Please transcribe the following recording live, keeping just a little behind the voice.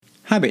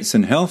Habits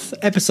and Health,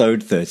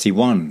 episode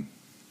 31.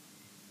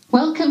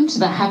 Welcome to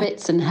the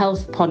Habits and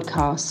Health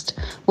podcast,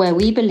 where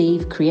we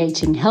believe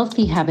creating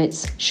healthy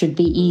habits should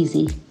be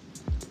easy.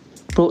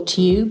 Brought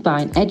to you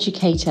by an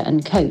educator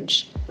and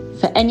coach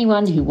for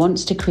anyone who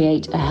wants to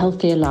create a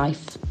healthier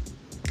life.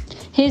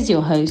 Here's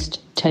your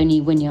host,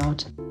 Tony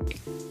Wynyard.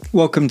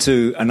 Welcome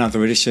to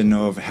another edition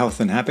of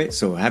Health and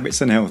Habits, or Habits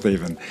and Health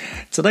even.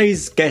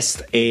 Today's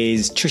guest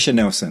is Tricia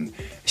Nelson.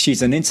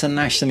 She's an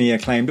internationally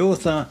acclaimed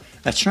author,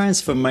 a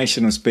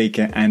transformational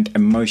speaker and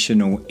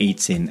emotional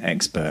eating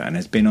expert, and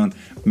has been on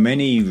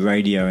many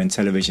radio and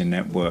television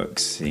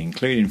networks,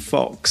 including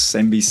Fox,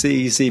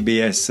 NBC,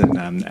 CBS,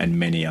 and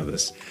many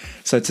others.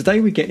 So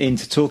today we get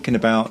into talking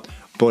about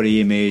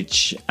body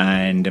image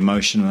and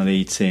emotional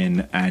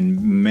eating and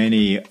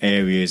many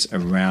areas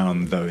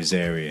around those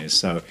areas.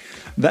 So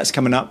that's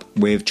coming up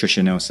with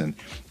Tricia Nelson.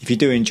 If you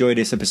do enjoy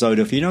this episode,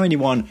 or if you know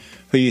anyone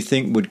who you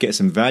think would get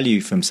some value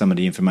from some of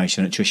the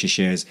information that Tricia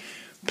shares,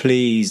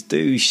 please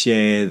do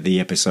share the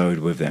episode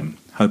with them.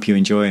 Hope you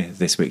enjoy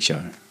this week's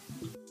show.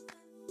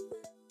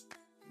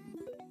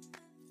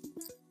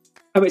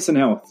 Habits and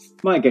Health.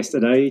 My guest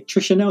today,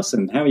 Tricia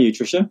Nelson. How are you,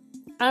 Tricia?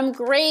 I'm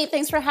great.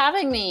 Thanks for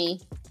having me.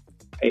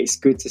 It's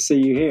good to see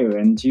you here.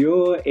 And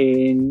you're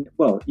in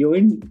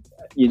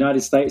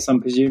United States, I'm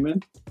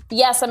presuming?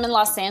 Yes, I'm in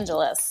Los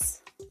Angeles.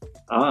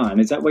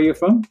 And is that where you're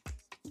from?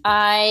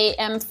 I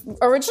am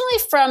originally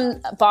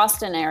from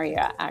Boston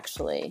area,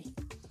 actually.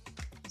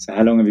 So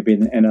how long have you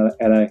been in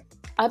LA?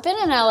 I've been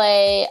in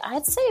LA,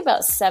 I'd say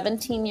about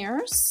 17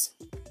 years.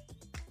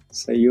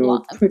 So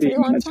you're pretty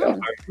much at home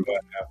right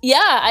now.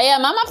 Yeah, I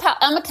am.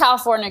 I'm a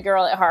California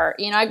girl at heart.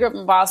 You know, I grew up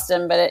in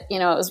Boston, but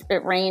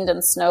it rained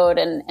and snowed,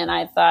 and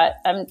I thought,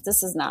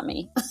 this is not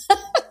me.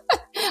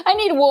 I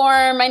need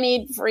warm. I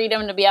need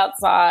freedom to be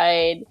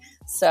outside.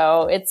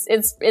 So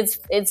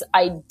it's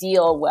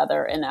ideal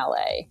weather in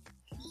LA.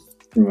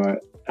 Right.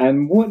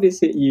 And what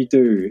is it you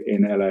do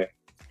in LA?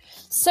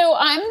 So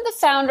I'm the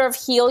founder of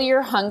Heal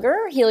Your Hunger,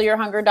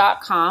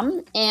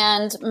 healyourhunger.com,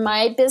 and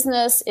my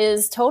business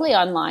is totally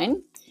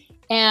online.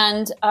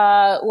 And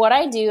what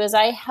I do is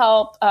I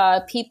help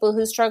people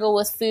who struggle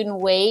with food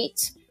and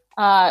weight,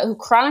 who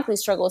chronically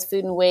struggle with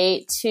food and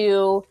weight,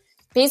 to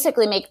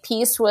basically make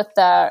peace with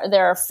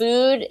their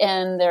food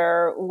and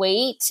their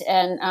weight,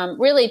 and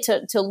really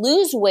to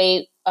lose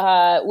weight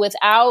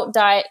without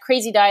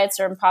crazy diets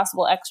or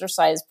impossible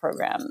exercise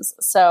programs.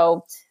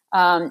 So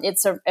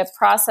it's a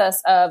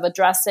process of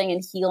addressing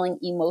and healing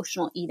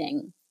emotional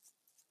eating.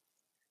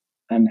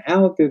 And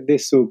how did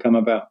this all come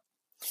about?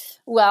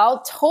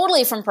 Well,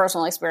 totally from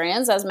personal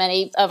experience, as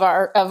many of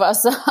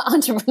us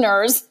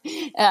entrepreneurs,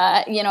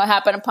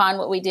 happen upon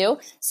what we do.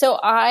 So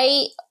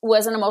I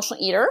was an emotional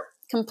eater,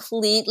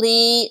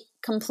 completely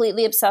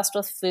obsessed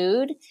with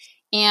food.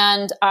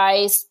 And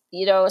I,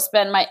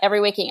 spend my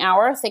every waking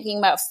hour thinking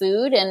about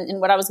food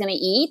and what I was going to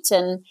eat.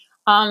 And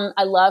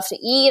I love to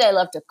eat. I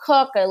love to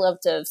cook. I love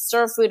to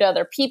serve food to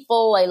other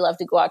people. I love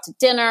to go out to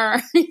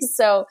dinner.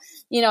 So,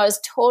 I was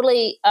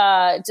totally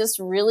just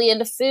really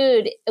into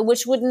food,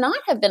 which would not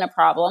have been a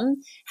problem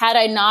had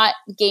I not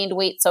gained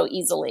weight so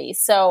easily.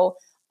 So,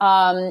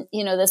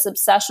 this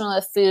obsession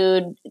with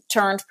food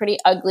turned pretty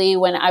ugly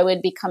when I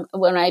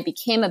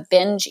became a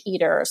binge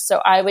eater.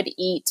 So I would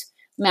eat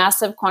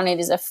massive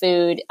quantities of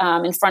food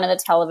in front of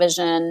the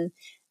television.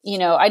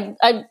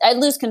 I'd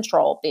lose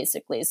control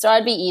basically. So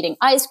I'd be eating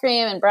ice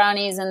cream and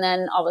brownies, and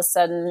then all of a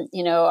sudden,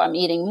 I'm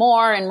eating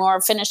more and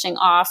more, finishing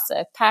off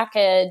the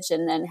package,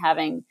 and then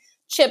having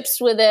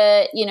chips with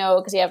it,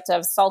 because you have to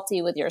have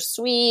salty with your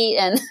sweet.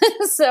 And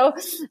so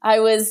I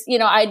was,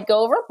 I'd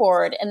go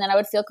overboard, and then I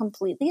would feel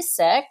completely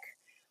sick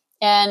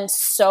and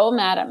so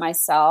mad at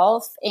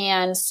myself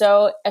and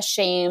so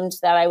ashamed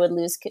that I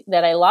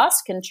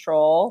lost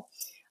control.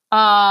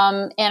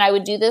 And I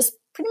would do this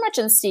pretty much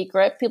in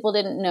secret. People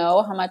didn't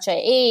know how much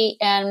I ate.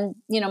 And,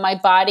 my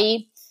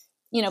body,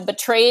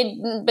 betrayed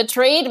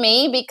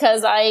me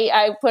because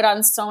I put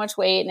on so much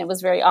weight, and it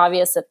was very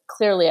obvious that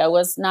clearly I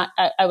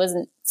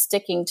wasn't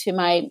sticking to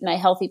my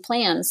healthy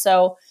plan.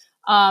 So,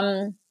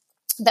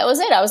 that was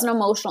it. I was an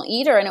emotional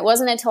eater. And it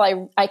wasn't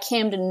until I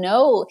came to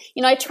know,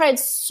 I tried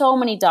so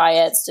many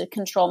diets to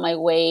control my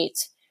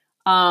weight.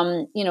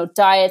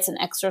 Diets and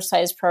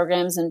exercise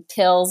programs and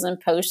pills and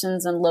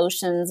potions and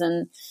lotions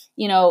and,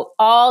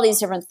 all these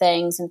different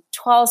things, and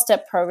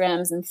 12-step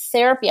programs and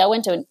therapy. I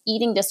went to an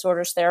eating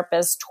disorders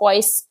therapist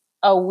twice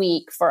a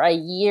week for a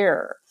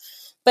year,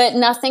 but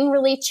nothing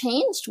really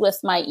changed with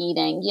my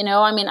eating.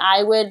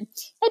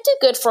 I did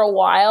good for a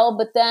while,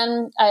 but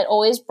then I'd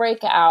always break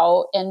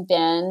out and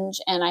binge.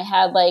 And I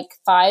had like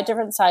 5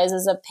 different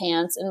sizes of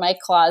pants in my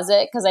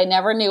closet because I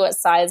never knew what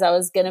size I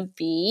was going to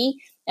be.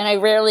 And I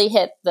rarely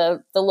hit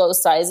the low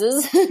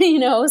sizes,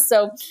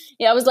 So,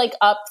 I was like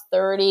up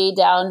 30,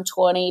 down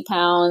 20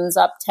 pounds,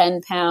 up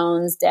 10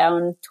 pounds,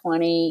 down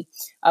 20,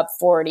 up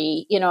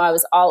 40. I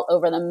was all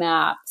over the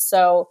map.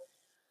 So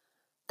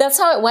that's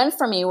how it went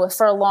for me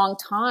for a long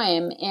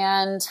time.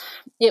 And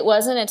it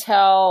wasn't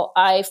until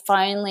I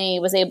finally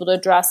was able to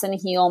address and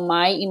heal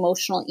my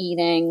emotional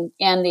eating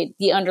and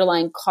the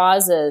underlying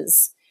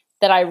causes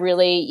that I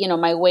really,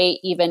 my weight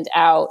evened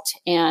out.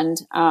 And,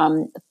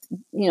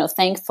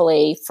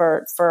 thankfully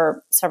for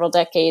several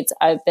decades,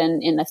 I've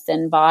been in a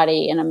thin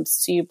body, and I'm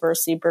super,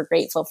 super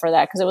grateful for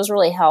that, because it was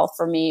really hell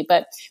for me.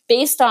 But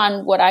based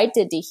on what I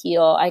did to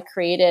heal, I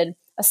created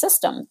a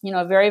system,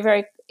 a very,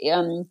 very,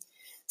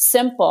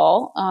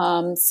 simple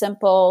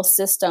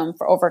system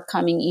for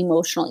overcoming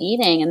emotional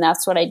eating. And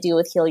that's what I do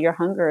with Heal Your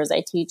Hunger, is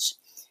I teach,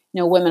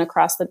 women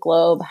across the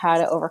globe how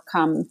to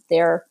overcome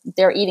their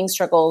eating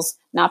struggles,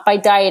 not by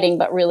dieting,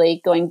 but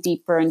really going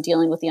deeper and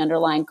dealing with the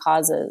underlying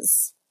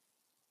causes.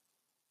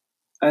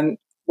 And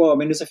well, I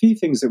mean, there's a few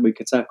things that we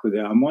could tackle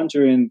there. I'm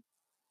wondering,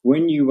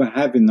 when you were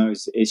having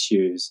those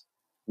issues,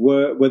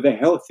 were there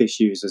health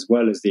issues as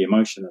well as the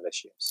emotional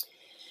issues?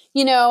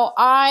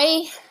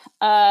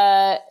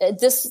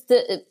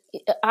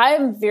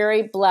 I'm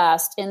very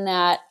blessed in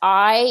that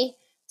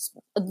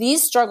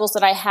these struggles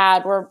that I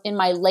had were in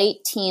my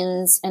late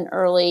teens and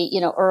early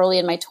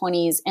in my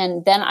 20s.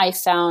 And then I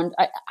found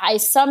I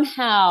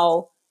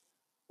somehow,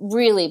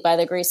 really by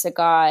the grace of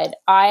God,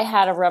 I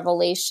had a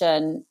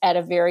revelation at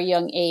a very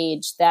young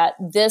age that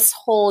this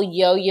whole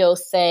yo-yo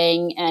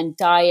thing and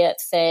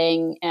diet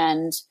thing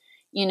and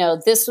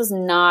this was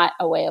not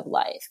a way of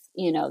life,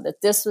 that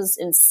this was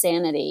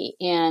insanity.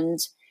 And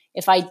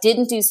if I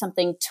didn't do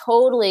something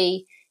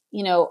totally,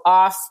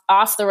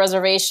 off the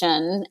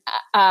reservation,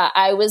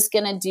 I was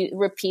going to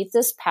repeat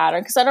this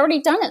pattern, because I'd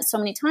already done it so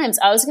many times.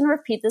 I was going to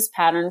repeat this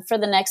pattern for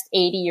the next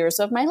 80 years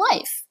of my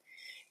life.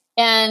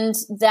 And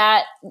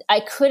that I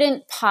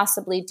couldn't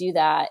possibly do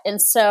that.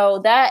 And so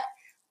that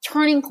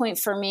turning point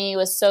for me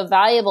was so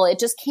valuable. It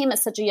just came at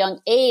such a young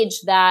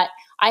age that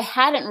I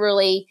hadn't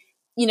really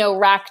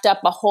racked up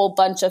a whole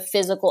bunch of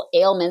physical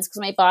ailments,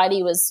 because my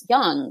body was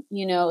young,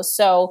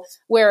 so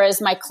whereas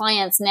my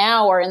clients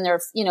now are in their,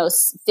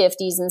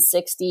 50s and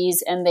 60s,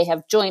 and they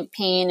have joint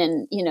pain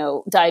and,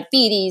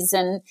 diabetes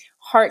and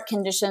heart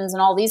conditions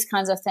and all these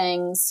kinds of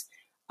things.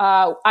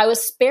 I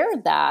was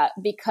spared that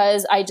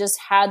because I just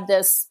had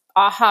this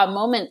aha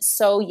moment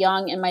so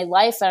young in my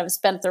life, and I've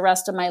spent the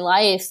rest of my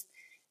life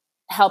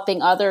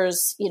helping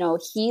others,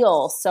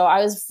 heal. So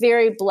I was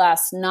very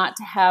blessed not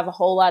to have a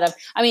whole lot of,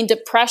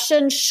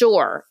 depression,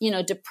 sure,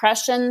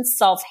 depression,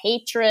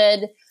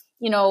 self-hatred,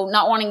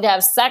 not wanting to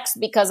have sex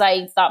because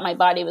I thought my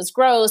body was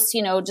gross,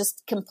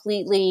 just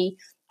completely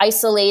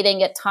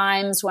isolating at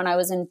times when I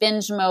was in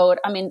binge mode.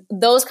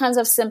 Those kinds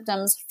of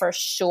symptoms for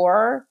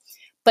sure.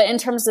 But in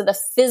terms of the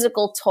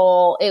physical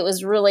toll, it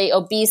was really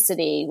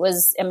obesity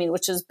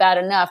which is bad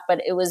enough,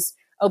 but it was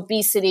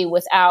obesity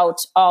without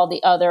all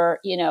the other,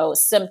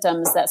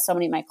 symptoms that so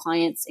many of my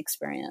clients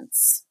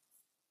experience.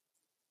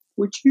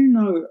 Would I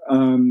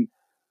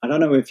don't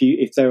know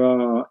if there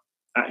are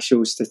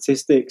actual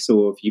statistics,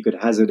 or if you could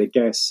hazard a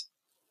guess,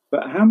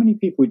 but how many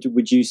people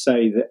would you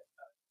say that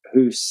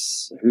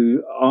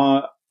who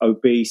are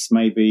obese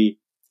maybe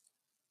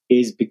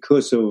is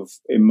because of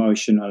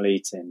emotional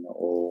eating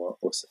or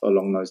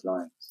along those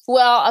lines?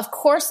 Well, of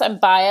course I'm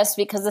biased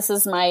because this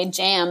is my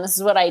jam. This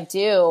is what I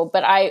do.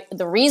 But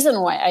the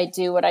reason why I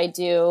do what I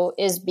do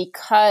is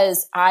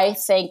because I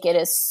think it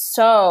is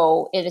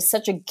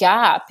such a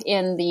gap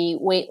in the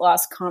weight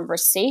loss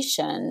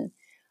conversation.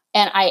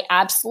 And I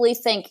absolutely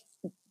think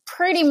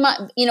pretty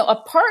much,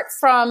 apart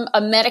from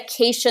a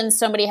medication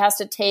somebody has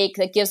to take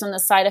that gives them the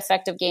side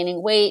effect of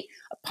gaining weight,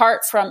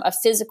 apart from a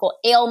physical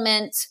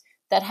ailment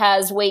that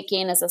has weight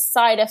gain as a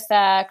side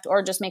effect,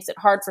 or just makes it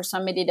hard for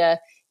somebody to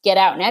get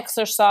out and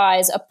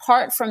exercise.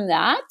 Apart from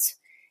that,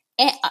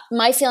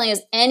 my feeling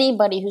is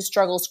anybody who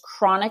struggles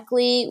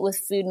chronically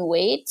with food and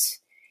weight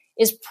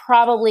is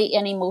probably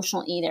an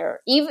emotional eater.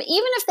 Even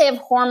if they have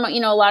hormone,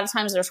 a lot of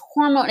times there's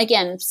hormone,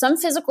 again, some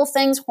physical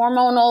things,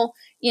 hormonal,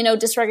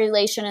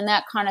 dysregulation and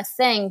that kind of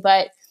thing.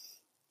 But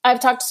I've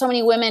talked to so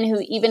many women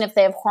who, even if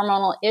they have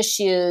hormonal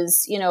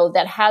issues,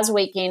 that has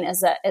weight gain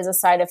as a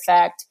side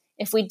effect,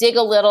 if we dig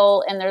a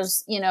little and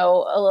there's, a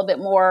little bit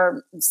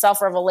more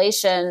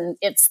self-revelation,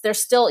 they're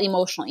still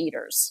emotional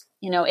eaters,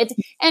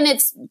 and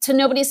it's to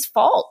nobody's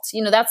fault.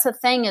 That's the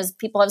thing, is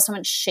people have so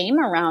much shame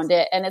around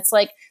it. And it's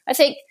like,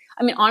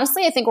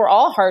 honestly, I think we're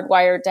all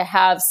hardwired to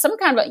have some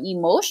kind of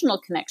emotional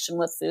connection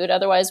with food.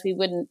 Otherwise we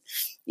wouldn't,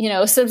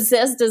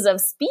 subsist as a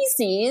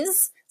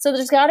species. So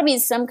there's got to be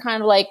some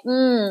kind of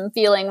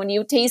feeling when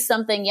you taste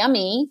something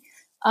yummy.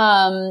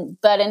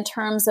 But in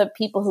terms of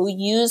people who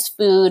use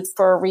food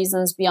for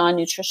reasons beyond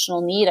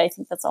nutritional need, I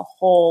think that's a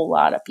whole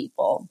lot of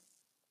people.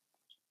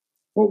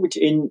 What would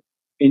you,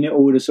 in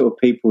all the sort of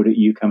people that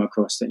you come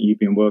across that you've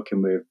been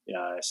working with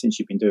since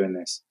you've been doing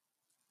this,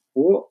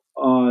 what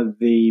are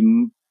the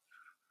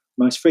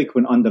most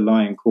frequent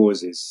underlying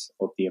causes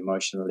of the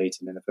emotional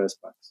eating in the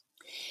first place?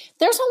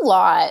 There's a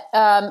lot.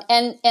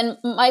 And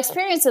my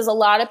experience is a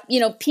lot of,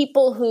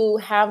 people who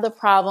have the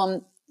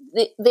problem,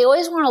 they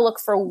always want to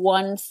look for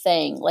one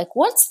thing.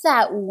 What's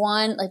that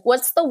one,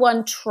 what's the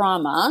one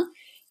trauma,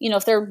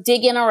 if they're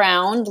digging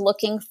around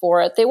looking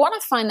for it, they want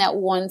to find that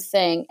one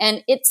thing.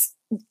 And it's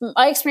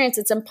my experience,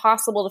 it's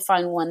impossible to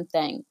find one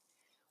thing.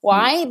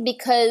 Why?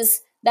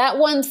 Because that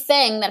one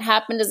thing that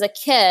happened as a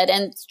kid,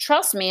 and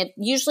trust me, it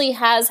usually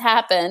has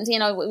happened.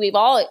 We've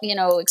all,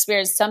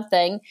 experienced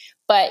something,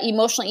 but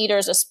emotional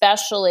eaters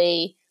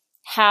especially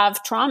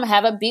have trauma,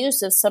 have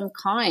abuse of some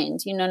kind.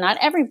 Not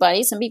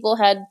everybody. Some people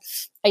had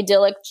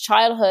idyllic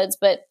childhoods,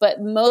 but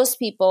most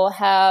people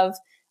have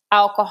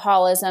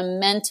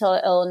alcoholism,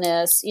 mental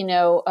illness,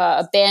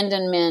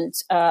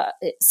 abandonment,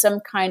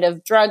 some kind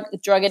of drug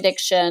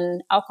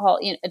addiction, alcohol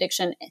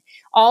addiction,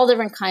 all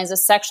different kinds of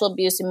sexual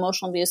abuse,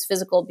 emotional abuse,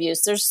 physical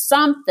abuse. There's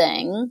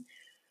something.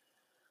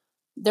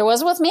 There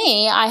was with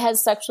me. I had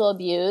sexual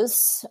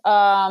abuse.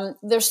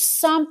 There's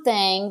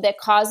something that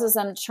causes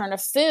them to turn to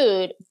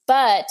food,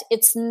 but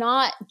it's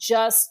not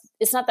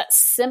that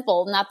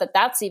simple. Not that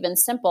that's even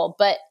simple,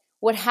 but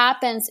what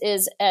happens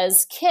is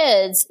as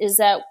kids is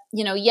that,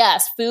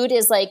 yes, food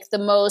is like the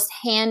most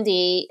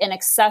handy and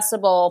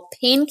accessible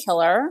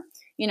painkiller,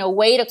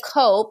 way to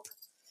cope,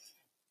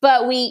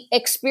 but we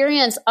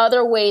experience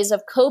other ways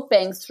of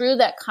coping through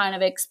that kind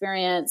of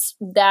experience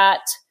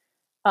that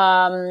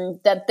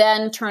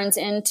then turns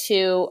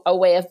into a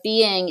way of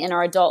being in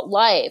our adult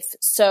life.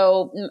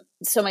 So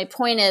my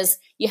point is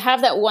you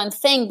have that one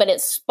thing, but it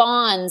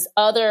spawns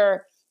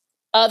other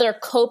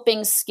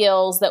coping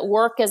skills that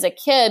work as a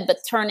kid, but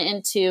turn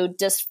into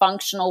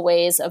dysfunctional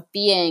ways of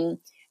being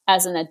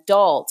as an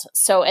adult.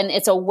 So, and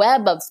it's a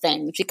web of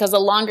things because the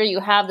longer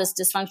you have this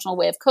dysfunctional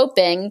way of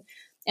coping,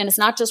 and it's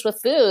not just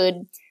with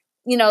food,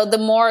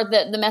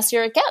 the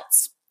messier it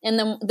gets. And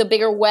the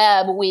bigger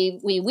web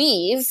we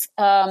weave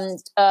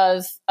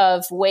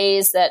of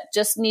ways that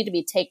just need to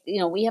be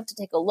we have to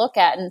take a look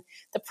at. And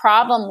the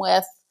problem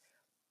with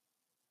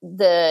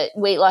the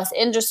weight loss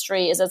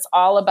industry is it's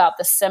all about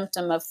the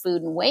symptom of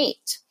food and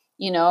weight,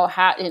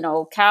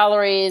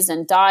 calories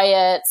and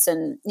diets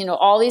and,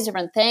 all these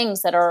different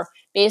things that are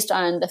based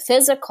on the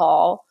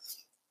physical.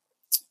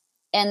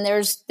 And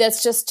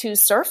that's just too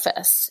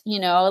surface,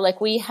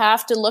 we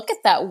have to look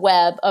at that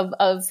web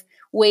of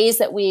ways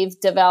that we've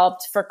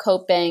developed for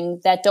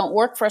coping that don't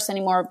work for us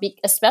anymore,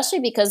 especially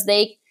because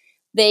they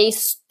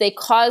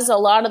cause a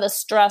lot of the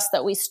stress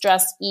that we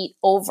stress eat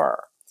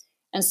over.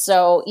 And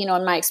so, in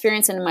my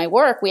experience and in my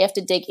work, we have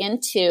to dig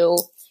into,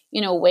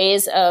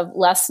 ways of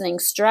lessening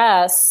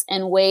stress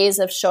and ways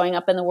of showing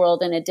up in the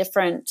world in a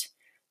different,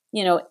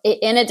 in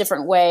a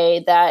different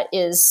way that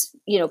is,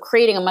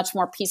 creating a much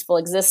more peaceful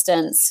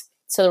existence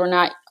so that we're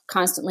not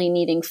constantly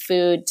needing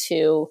food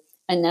to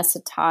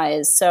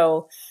anesthetize.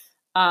 So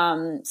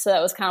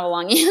that was kind of a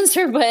long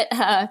answer,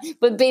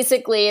 but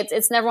basically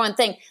it's never one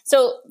thing.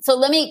 So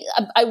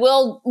I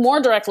will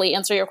more directly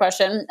answer your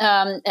question,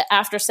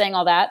 after saying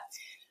all that.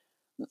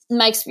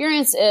 My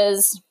experience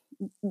is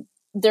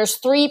there's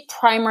three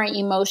primary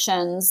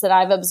emotions that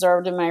I've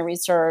observed in my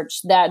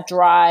research that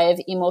drive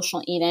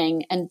emotional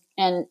eating, and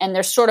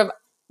they're sort of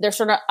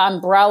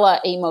umbrella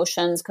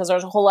emotions because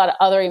there's a whole lot of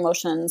other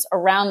emotions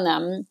around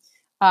them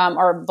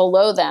or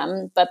below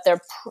them, but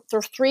they're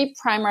three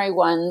primary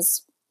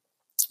ones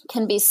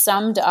can be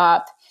summed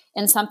up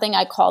in something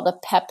I call the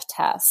PEP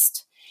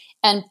test.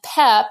 And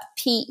PEP,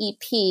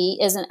 P-E-P,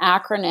 is an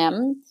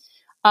acronym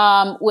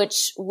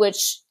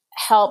which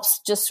helps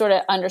just sort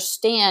of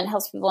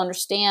helps people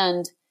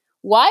understand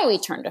why we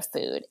turn to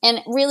food.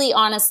 And really,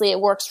 honestly, it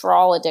works for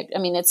all addictions. I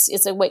mean,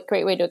 it's a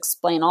great way to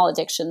explain all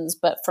addictions,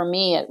 but for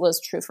me, it was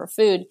true for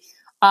food.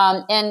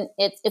 And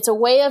it's a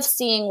way of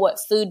seeing what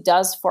food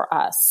does for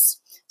us.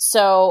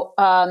 So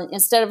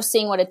instead of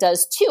seeing what it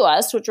does to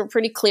us, which we're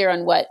pretty clear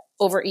on what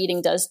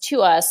overeating does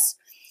to us,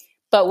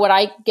 but what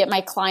I get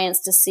my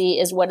clients to see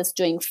is what it's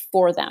doing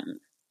for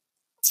them.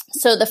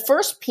 So the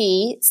first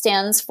P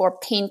stands for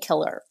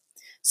painkiller.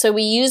 So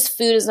we use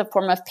food as a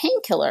form of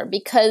painkiller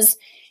because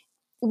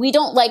we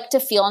don't like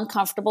to feel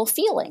uncomfortable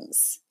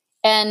feelings.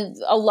 And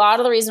a lot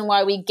of the reason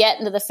why we get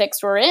into the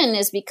fix we're in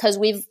is because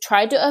we've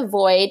tried to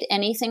avoid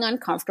anything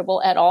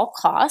uncomfortable at all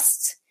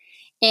costs.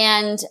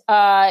 And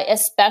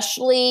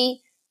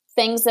especially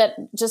things that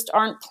just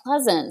aren't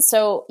pleasant.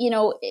 So,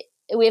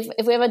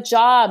 if we have a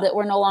job that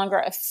we're no longer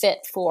a fit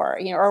for,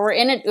 or we're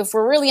in it, if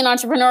we're really an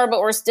entrepreneur, but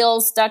we're still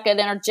stuck in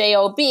our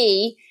job,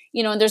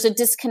 and there's a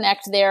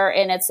disconnect there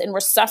and we're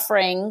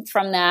suffering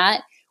from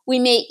that. We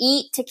may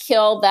eat to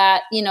kill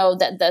that,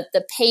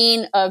 the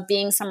pain of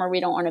being somewhere we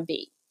don't want to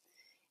be.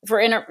 If we're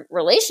in a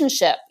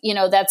relationship,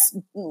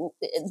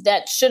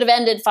 that should have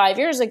ended 5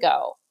 years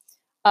ago.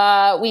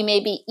 We may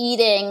be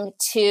eating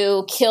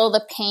to kill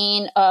the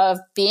pain of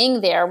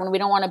being there when we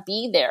don't want to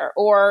be there,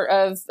 or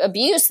of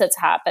abuse that's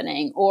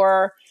happening,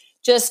 or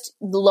just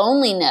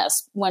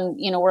loneliness when,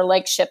 we're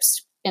like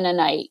ships in a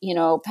night,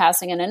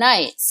 passing in a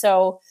night.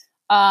 So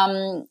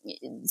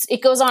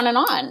it goes on and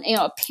on.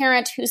 A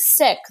parent who's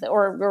sick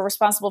or we're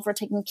responsible for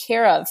taking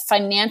care of,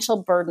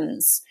 financial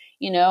burdens,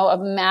 a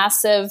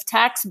massive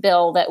tax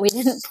bill that we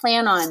didn't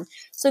plan on.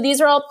 So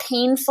these are all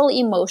painful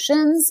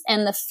emotions,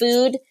 and the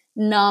food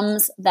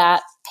numbs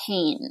that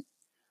pain.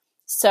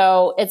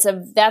 So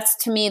that's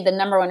to me the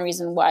number one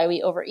reason why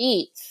we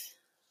overeat.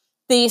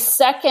 The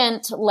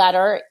second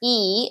letter,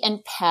 E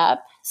in PEP,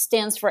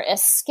 stands for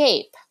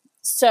escape.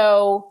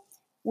 So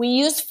we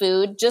use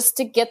food just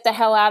to get the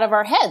hell out of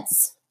our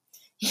heads,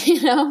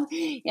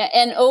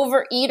 and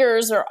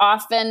overeaters are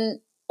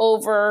often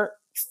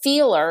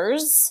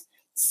overfeelers.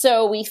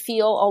 So we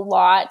feel a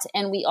lot,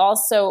 and we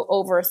also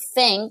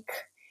overthink,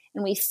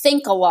 and we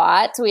think a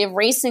lot. We have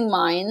racing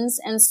minds.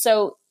 And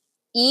so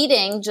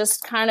eating,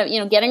 just kind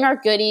of, getting our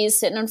goodies,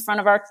 sitting in front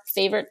of our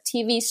favorite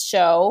TV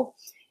show,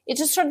 it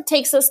just sort of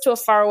takes us to a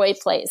faraway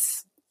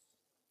place.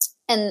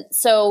 And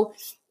so,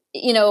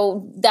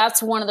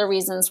 that's one of the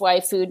reasons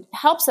why food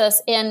helps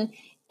us. And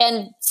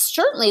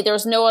certainly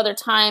there's no other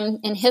time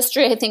in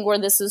history, I think, where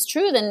this is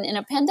true than in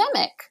a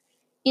pandemic.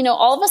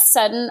 All of a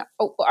sudden,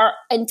 our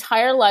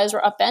entire lives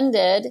were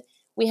upended.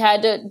 We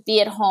had to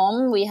be at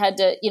home. We had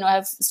to,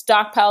 have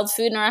stockpiled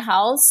food in our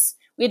house.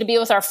 We had to be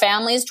with our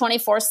families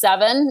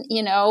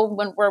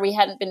 24/7, where we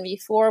hadn't been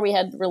before. We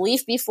had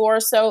relief before.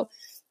 So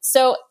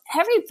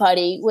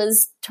everybody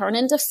was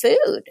turning to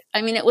food.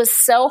 I mean, it was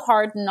so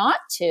hard not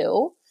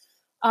to.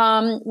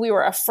 We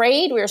were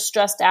afraid. We were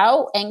stressed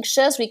out,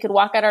 anxious. We could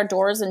walk out our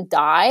doors and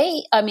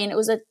die. I mean, it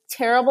was a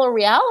terrible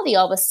reality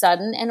all of a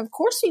sudden. And of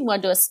course, we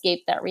wanted to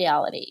escape that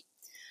reality.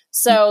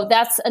 So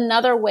that's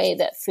another way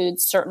that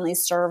food certainly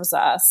serves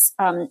us.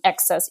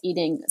 Excess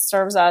eating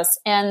serves us.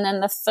 And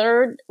then the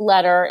third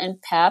letter in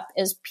PEP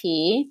is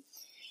P.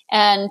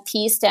 And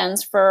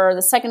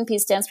the second P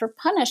stands for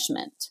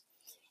punishment.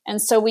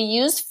 And so we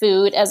use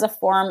food as a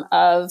form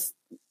of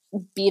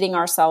beating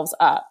ourselves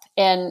up.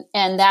 And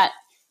that,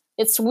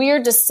 it's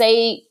weird to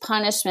say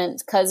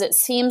punishment because it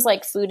seems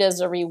like food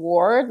is a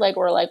reward. Like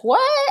we're like, what?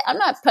 I'm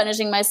not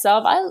punishing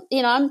myself.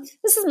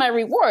 This is my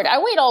reward.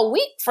 I wait all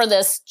week for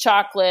this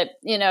chocolate,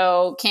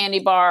 candy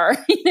bar,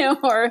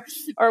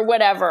 or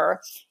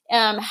whatever.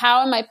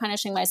 How am I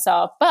punishing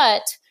myself?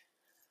 But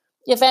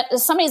if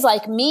somebody's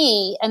like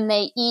me and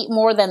they eat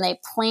more than they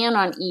plan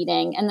on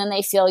eating, and then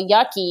they feel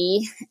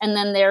yucky, and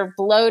then they're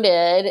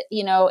bloated,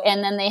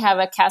 and then they have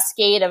a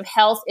cascade of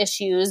health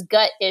issues,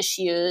 gut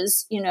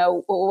issues,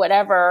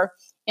 whatever,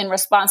 in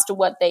response to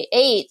what they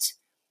ate,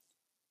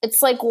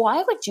 it's like,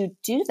 why would you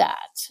do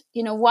that?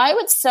 Why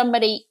would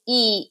somebody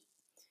eat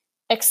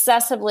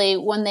excessively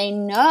when they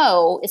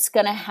know it's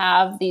going to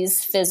have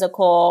these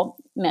physical,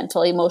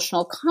 mental,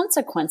 emotional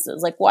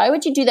consequences? Like, why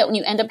would you do that when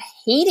you end up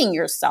hating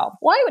yourself?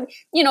 Why would,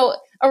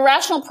 a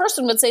rational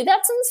person would say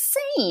that's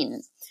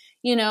insane,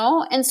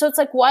 And so it's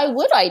like, why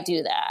would I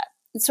do that?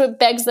 And so it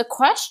begs the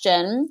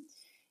question,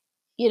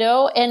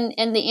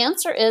 and the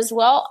answer is,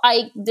 well,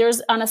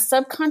 there's on a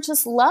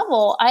subconscious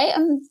level,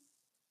 I'm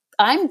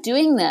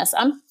doing this.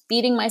 I'm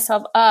beating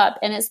myself up.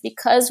 And it's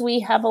because we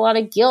have a lot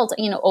of guilt.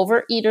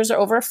 Overeaters are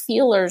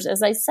overfeelers,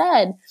 as I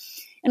said.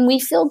 And we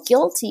feel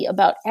guilty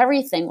about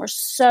everything. We're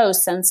so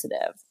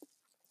sensitive,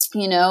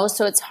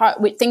 so it's hard.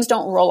 Things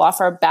don't roll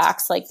off our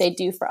backs like they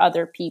do for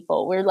other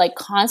people. We're like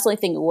constantly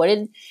thinking,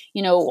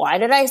 why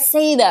did I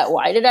say that?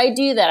 Why did I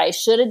do that? I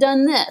should have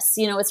done this.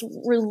 It's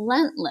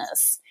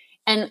relentless.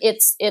 And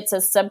it's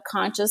a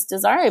subconscious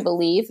desire, I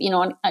believe,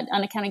 on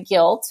account of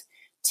guilt,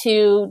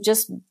 to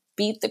just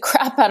beat the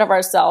crap out of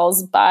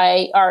ourselves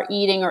by our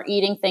eating or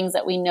eating things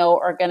that we know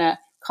are going to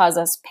cause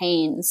us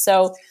pain.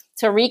 So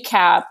to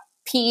recap,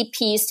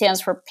 PEP stands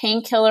for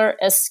painkiller,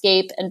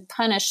 escape, and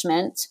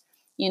punishment,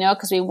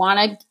 because we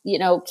want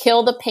to,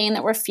 kill the pain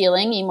that we're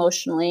feeling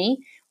emotionally.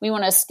 We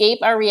want to escape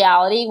our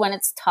reality when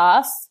it's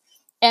tough.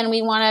 And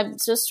we want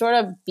to just sort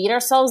of beat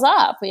ourselves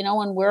up,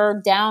 when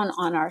we're down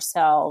on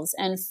ourselves.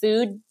 And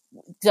food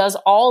does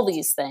all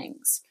these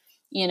things,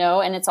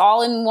 and it's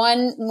all in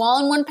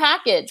one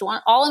package,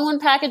 all in one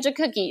package of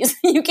cookies.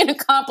 You can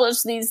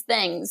accomplish these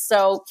things.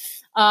 So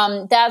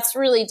that's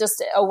really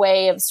just a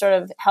way of sort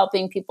of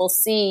helping people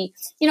see,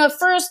 at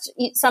first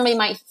somebody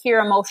might hear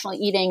emotional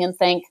eating and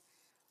think,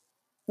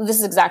 this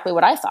is exactly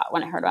what I thought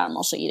when I heard about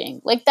emotional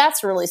eating. Like,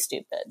 that's really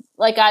stupid.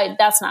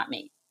 That's not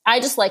me. I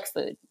just like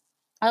food.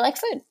 I like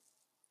food.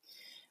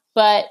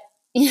 But,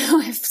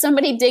 if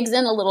somebody digs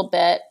in a little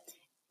bit,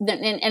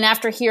 and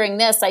after hearing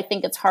this, I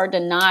think it's hard to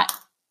not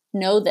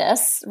know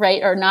this,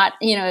 right? Or not,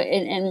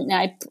 and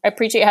I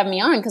appreciate you having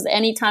me on, because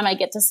anytime I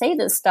get to say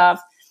this stuff,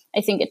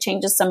 I think it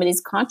changes somebody's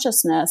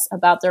consciousness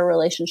about their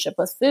relationship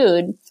with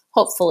food,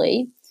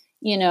 hopefully,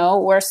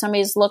 where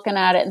somebody's looking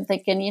at it and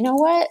thinking, you know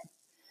what?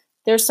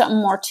 There's something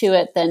more to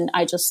it than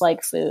I just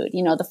like food.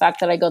 The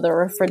fact that I go to the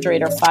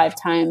refrigerator 5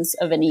 times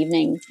of an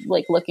evening,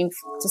 like looking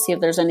to see if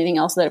there's anything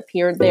else that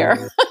appeared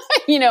there,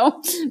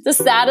 to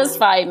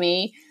satisfy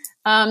me.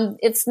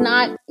 It's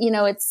not,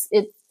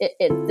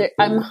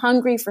 I'm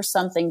hungry for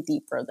something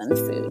deeper than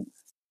food.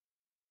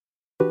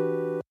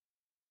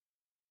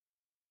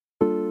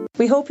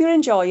 We hope you're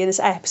enjoying this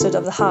episode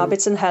of the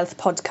Habits and Health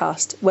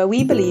podcast, where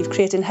we believe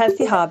creating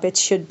healthy habits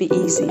should be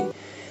easy.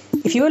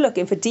 If you are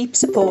looking for deep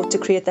support to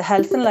create the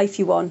health and life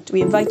you want,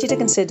 we invite you to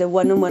consider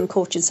one-on-one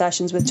coaching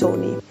sessions with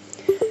Tony.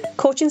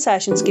 coaching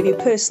sessions give you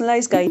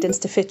personalised guidance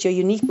to fit your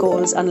unique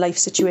goals and life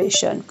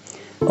situation.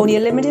 Only a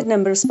limited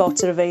number of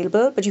spots are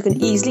available, but you can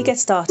easily get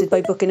started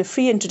by booking a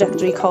free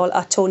introductory call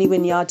at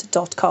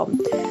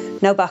tonywynyard.com.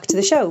 Now back to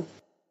the show.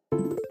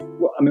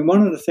 Well, I mean,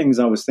 one of the things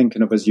I was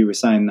thinking of as you were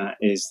saying that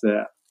is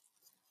that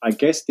I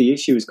guess the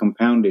issue is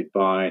compounded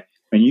by,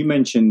 when you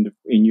mentioned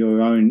in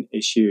your own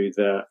issue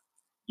that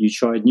you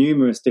tried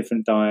numerous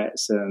different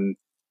diets, and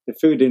the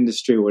food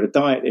industry or the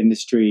diet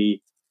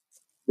industry,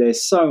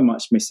 there's so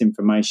much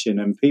misinformation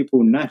and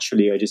people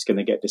naturally are just going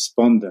to get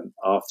despondent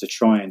after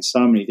trying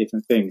so many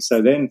different things.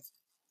 So then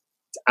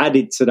it's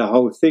added to the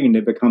whole thing and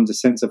it becomes a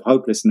sense of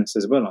hopelessness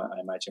as well,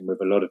 I imagine, with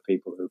a lot of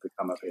people who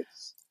become a bit.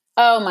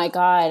 Oh my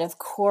God, of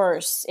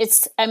course.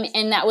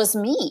 And that was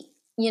me.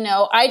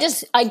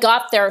 I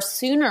got there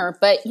sooner,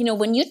 but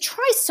when you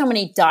try so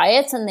many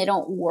diets and they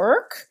don't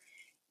work,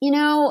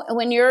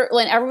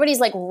 when everybody's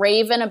like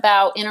raving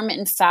about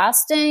intermittent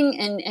fasting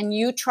and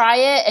you try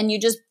it and you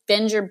just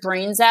binge your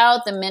brains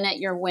out the minute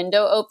your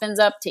window opens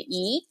up to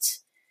eat,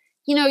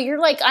 you're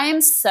like, I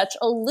am such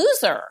a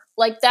loser.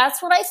 Like,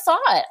 that's what I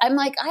thought. I'm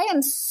like, I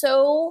am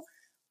so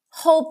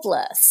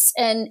hopeless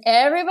and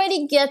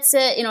everybody gets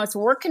it. It's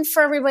working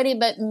for everybody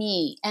but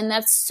me. And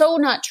that's so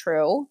not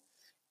true.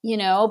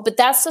 But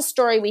that's the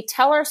story we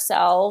tell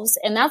ourselves.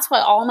 And that's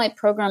why all my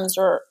programs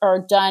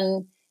are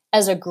done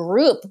as a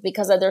group,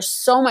 because there's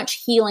so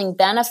much healing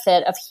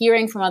benefit of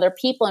hearing from other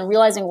people and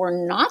realizing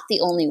we're not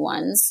the only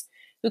ones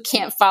who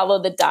can't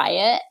follow the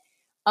diet.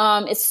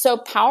 It's so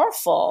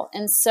powerful.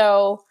 And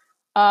so,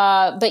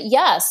 but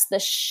yes, the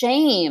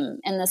shame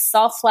and the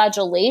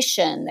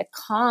self-flagellation that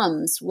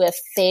comes with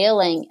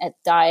failing at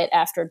diet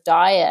after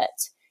diet,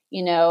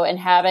 and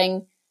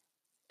having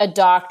a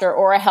doctor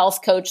or a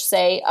health coach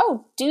say,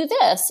 oh, do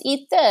this,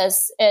 eat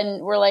this.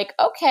 And we're like,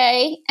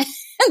 okay.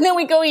 And then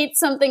we go eat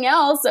something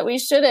else that we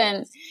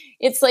shouldn't.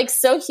 It's like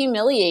so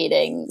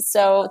humiliating.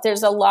 So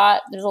there's a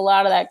lot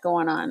of that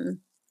going on.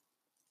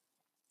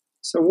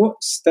 So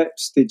what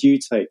steps did you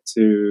take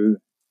to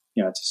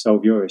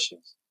solve your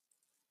issues?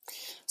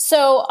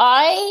 So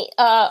I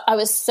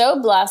was so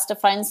blessed to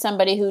find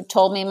somebody who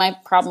told me my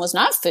problem was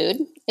not food.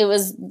 It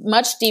was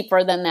much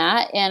deeper than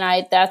that. And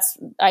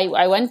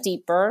I went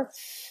deeper.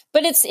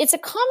 But it's a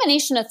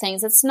combination of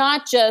things. It's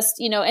not just,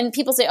 and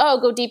people say, oh,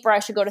 go deeper, I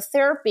should go to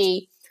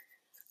therapy.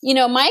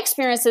 My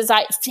experience is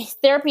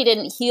therapy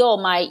didn't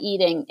heal my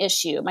eating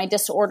issue, my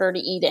disordered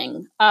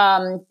eating,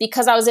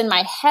 because I was in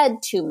my head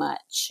too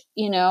much,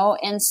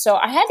 and so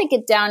I had to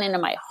get down into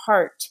my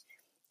heart.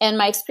 And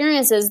my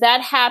experience is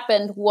that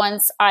happened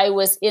once I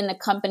was in the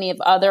company of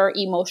other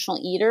emotional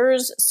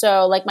eaters.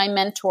 So like my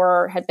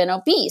mentor had been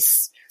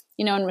obese,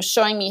 and was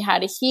showing me how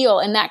to heal.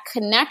 And that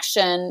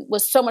connection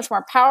was so much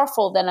more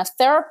powerful than a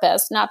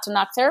therapist, not to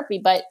knock therapy,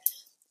 but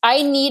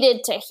I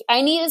needed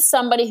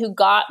somebody who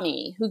got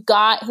me, who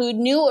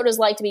knew what it was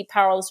like to be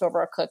powerless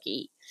over a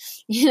cookie,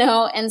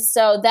 and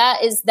so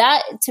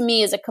that to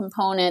me is a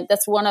component.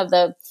 That's one of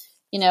the,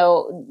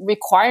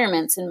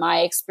 requirements in my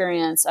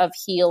experience of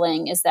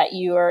healing, is that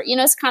you are,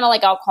 it's kind of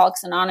like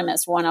Alcoholics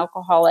Anonymous, one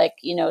alcoholic,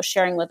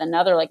 sharing with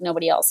another like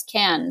nobody else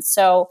can.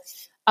 So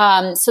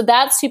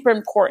that's super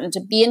important,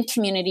 to be in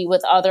community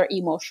with other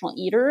emotional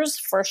eaters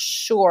for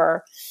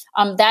sure.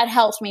 That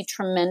helped me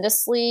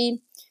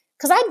tremendously,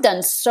 because I'd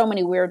done so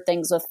many weird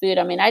things with food.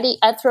 I mean,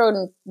 I'd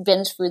thrown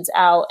binge foods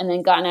out and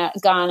then gone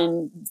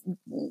and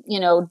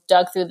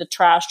dug through the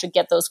trash to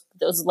get those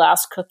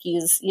last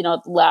cookies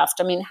left.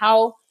 I mean,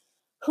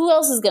 who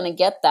else is going to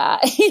get that?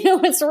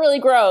 It's really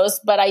gross,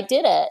 but I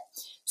did it.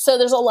 So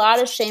there's a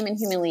lot of shame and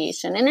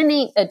humiliation in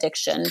any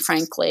addiction,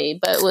 frankly,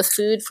 but with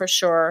food for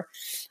sure.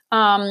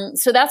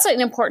 So that's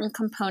an important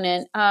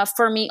component.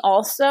 For me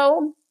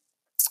also,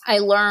 I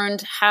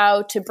learned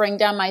how to bring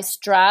down my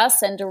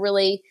stress and to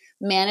really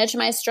manage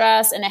my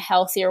stress in a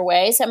healthier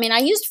way. So, I mean, I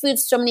used food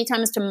so many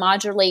times to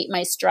modulate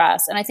my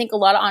stress. And I think a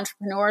lot of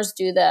entrepreneurs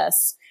do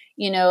this,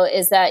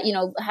 is that,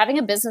 having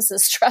a business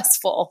is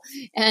stressful.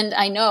 And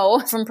I know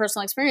from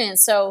personal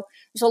experience. So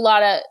there's a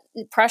lot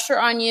of pressure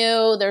on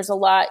you. There's a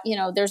lot,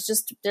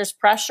 there's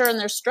pressure and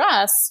there's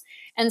stress.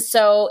 And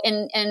so,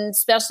 and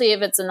especially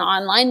if it's an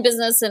online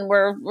business and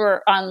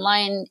we're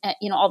online,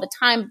 all the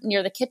time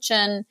near the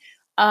kitchen.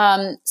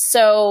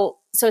 So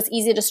it's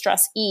easy to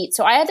stress eat.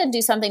 So I had to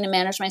do something to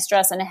manage my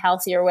stress in a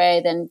healthier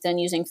way than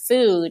using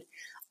food.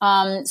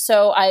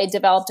 So I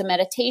developed a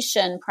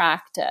meditation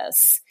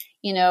practice,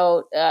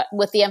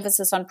 with the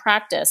emphasis on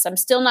practice. I'm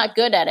still not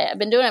good at it. I've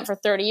been doing it for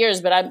 30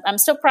 years, but I'm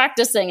still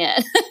practicing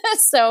it.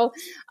 So,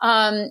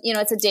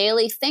 it's a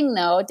daily thing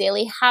though, a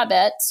daily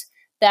habit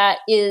that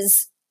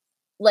is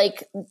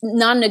like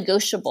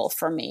non-negotiable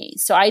for me.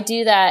 So I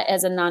do that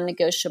as a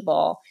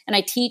non-negotiable, and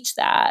I teach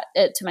that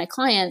to my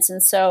clients.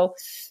 And so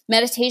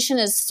meditation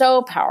is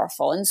so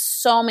powerful in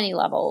so many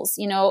levels,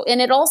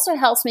 and it also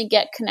helps me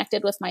get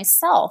connected with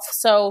myself.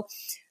 So,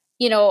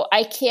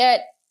 I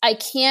can't,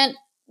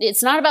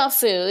 it's not about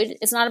food.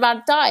 It's not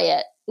about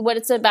diet. What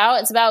it's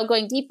about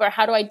going deeper.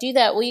 How do I do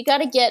that? Well, you got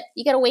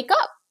to wake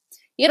up.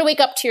 You got to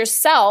wake up to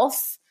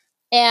yourself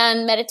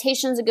And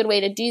meditation is a good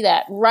way to do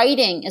that.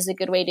 Writing is a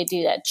good way to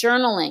do that.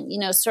 Journaling,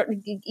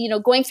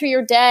 going through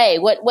your day,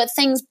 what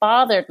things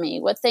bothered me,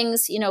 what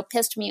things,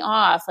 pissed me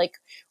off,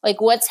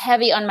 like what's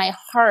heavy on my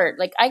heart.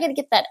 Like I got to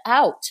get that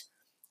out.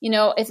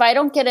 If I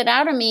don't get it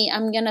out of me,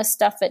 I'm going to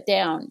stuff it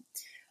down.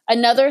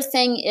 Another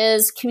thing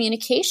is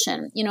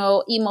communication.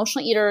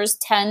 Emotional eaters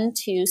tend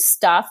to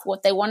stuff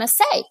what they want to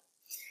say,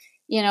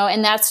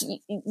 and that's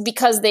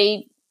because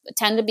they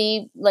tend to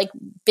be like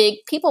big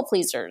people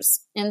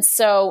pleasers. And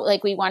so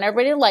like we want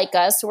everybody to like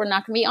us, so we're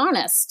not going to be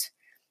honest.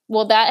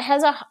 Well, that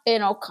has a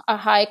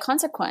high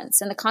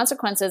consequence. And the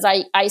consequence is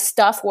I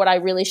stuff what I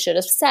really should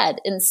have said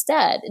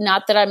instead.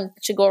 Not that I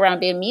should go around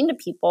being mean to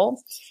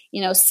people.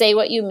 Say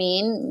what you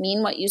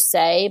mean what you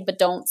say, but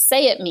don't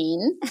say it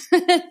mean.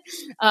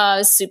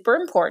 Super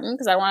important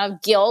because I don't want to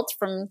have guilt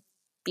from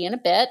being a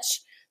bitch.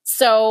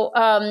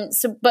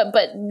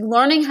 But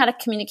learning how to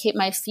communicate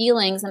my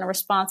feelings in a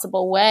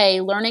responsible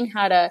way, learning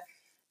how to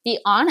be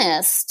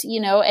honest,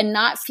 and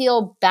not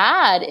feel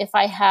bad if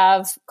I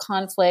have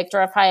conflict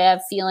or if I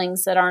have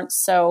feelings that aren't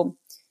so,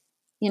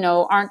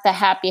 aren't the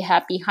happy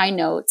high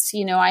notes.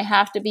 I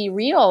have to be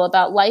real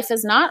about life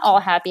is not all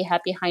happy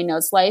high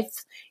notes. Life,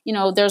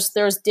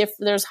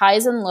 there's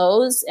highs and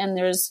lows, and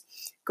there's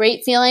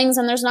great feelings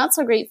and there's not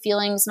so great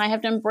feelings. And I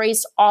have to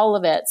embrace all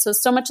of it.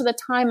 So much of the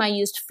time I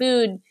used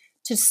food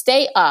to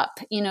stay up,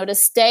 to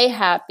stay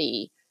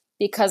happy,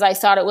 because I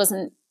thought it was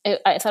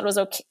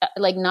okay,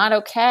 like not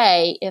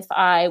okay if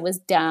I was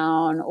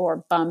down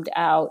or bummed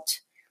out,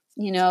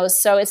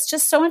 so it's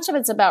just so much of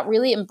it's about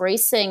really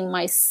embracing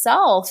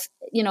myself,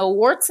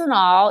 warts and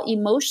all,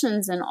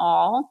 emotions and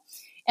all,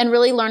 and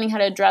really learning how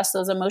to address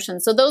those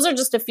emotions. So those are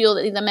just a few,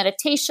 the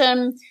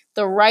meditation,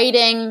 the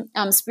writing,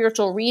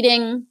 spiritual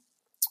reading,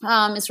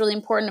 is really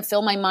important to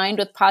fill my mind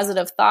with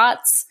positive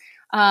thoughts.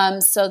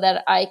 So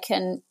that I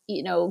can,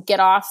 get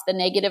off the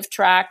negative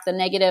track, the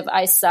negative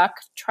I suck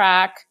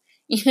track,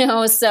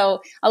 so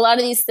a lot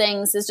of these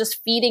things is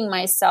just feeding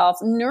myself,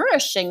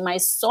 nourishing my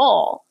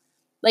soul.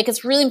 Like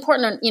it's really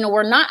important,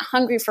 we're not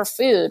hungry for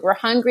food. We're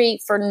hungry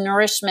for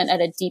nourishment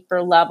at a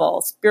deeper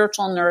level,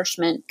 spiritual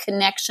nourishment,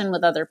 connection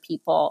with other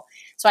people.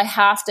 So I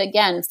have to,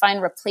 again,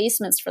 find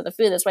replacements for the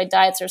food. That's why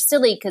diets are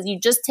silly, because you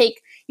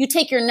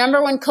take your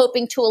number one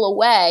coping tool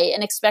away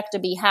and expect to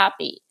be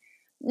happy.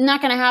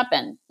 Not going to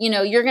happen.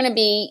 You're going to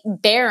be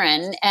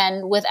barren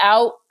and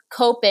without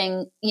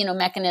coping,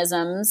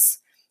 mechanisms,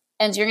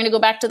 and you're going to go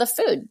back to the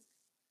food.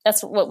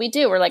 That's what we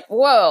do. We're like,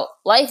 whoa,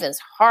 life is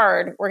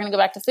hard. We're going to go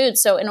back to food.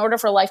 So in order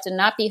for life to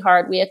not be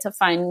hard, we have to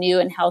find new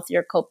and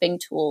healthier coping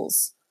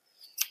tools.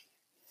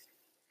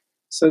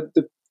 So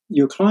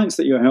your clients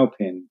that you're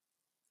helping,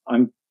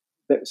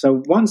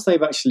 so once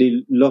they've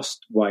actually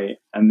lost weight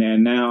and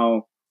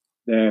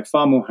they're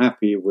far more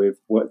happy with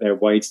what their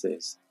weight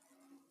is.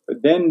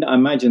 But then I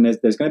imagine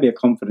there's going to be a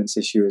confidence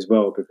issue as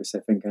well, because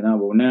they're thinking, oh,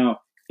 well, now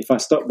if I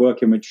stop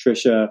working with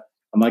Trisha,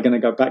 am I going to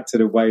go back to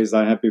the ways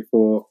I had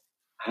before?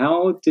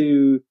 How would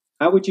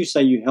you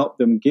say you help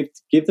them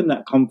give them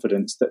that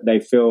confidence that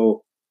they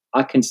feel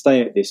I can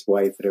stay at this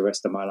way for the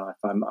rest of my life?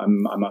 I'm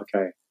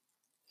okay.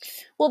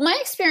 Well, my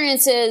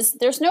experience is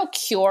there's no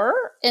cure.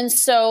 And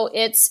so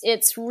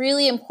it's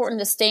really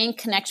important to stay in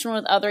connection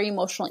with other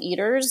emotional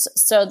eaters.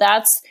 So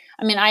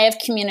I have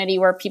community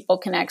where people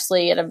can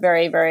actually, at a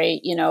very,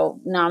 very,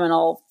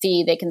 nominal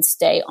fee, they can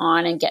stay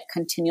on and get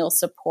continual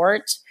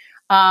support.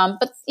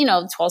 But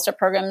 12-step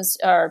programs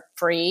are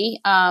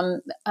free.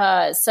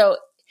 So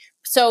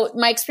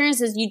my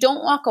experience is you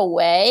don't walk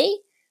away.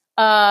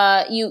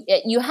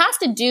 You have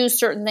to do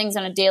certain things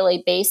on a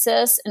daily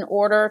basis in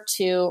order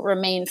to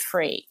remain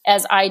free,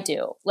 as I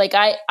do. Like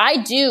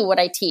I do what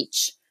I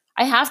teach.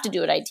 I have to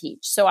do what I teach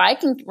so I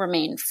can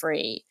remain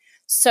free.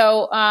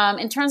 So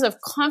in terms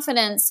of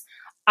confidence,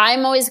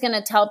 I'm always going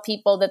to tell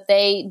people that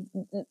they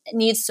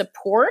need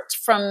support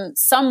from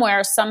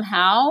somewhere,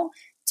 somehow,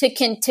 to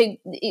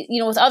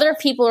with other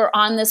people who are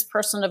on this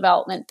personal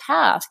development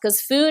path, because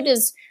food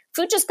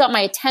just got my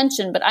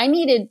attention, but I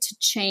needed to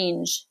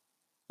change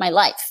my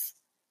life.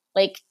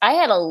 Like I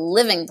had a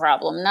living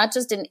problem, not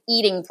just an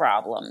eating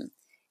problem.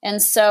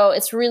 And so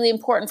it's really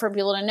important for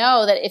people to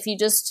know that if you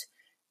just,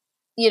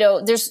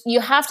 you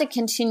have to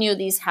continue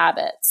these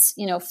habits,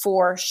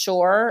 for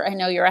sure. I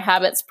know you're a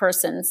habits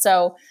person.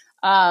 So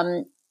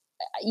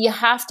you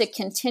have to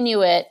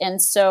continue it.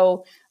 And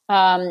so,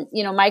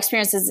 my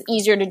experience is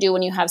easier to do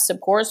when you have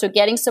support. So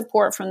getting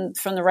support from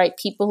the right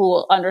people who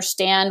will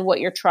understand what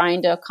you're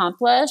trying to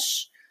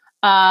accomplish,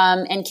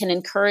 and can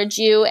encourage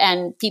you,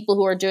 and people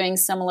who are doing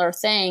similar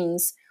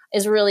things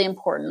is really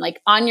important.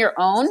 Like on your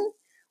own,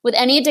 with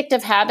any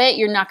addictive habit,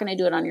 you're not going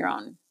to do it on your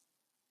own,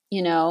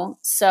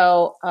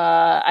 So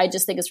I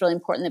just think it's really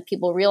important that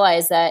people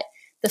realize that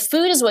the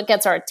food is what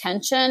gets our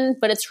attention,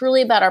 but it's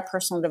really about our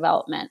personal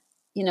development,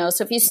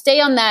 So if you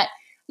stay on that,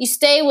 you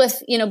stay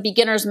with,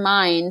 beginner's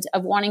mind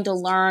of wanting to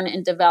learn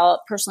and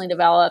personally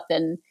develop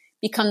and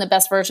become the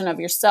best version of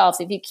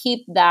yourself. If you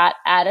keep that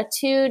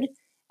attitude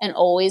and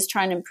always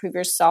trying to improve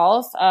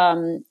yourself,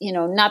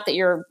 not that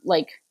you're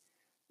like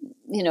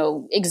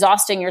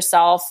exhausting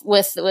yourself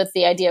with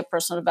the idea of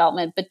personal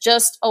development, but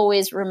just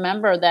always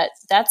remember that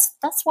that's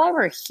why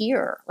we're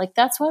here. Like,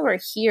 that's why we're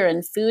here.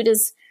 And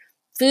food's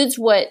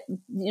what,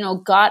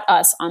 got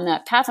us on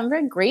that path. I'm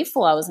very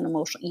grateful I was an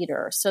emotional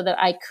eater so that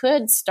I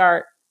could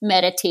start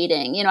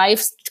meditating. I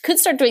could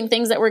start doing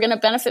things that were going to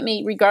benefit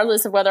me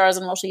regardless of whether I was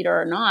an emotional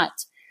eater or not.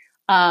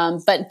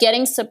 But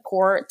getting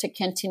support to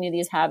continue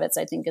these habits,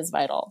 I think, is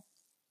vital.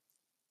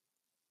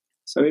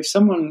 So if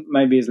someone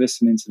maybe is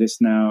listening to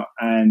this now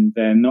and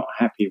they're not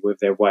happy with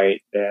their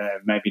weight, they're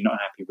maybe not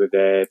happy with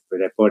their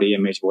body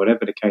image,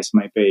 whatever the case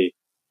may be,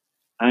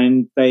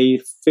 and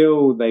they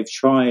feel they've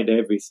tried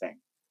everything.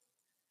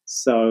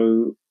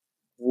 So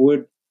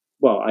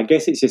I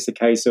guess it's just a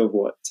case of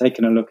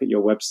taking a look at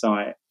your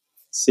website,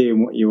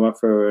 seeing what you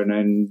offer, and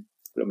then,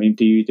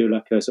 do you do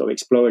like a sort of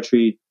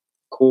exploratory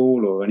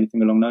call or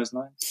anything along those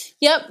lines?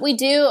 Yep, we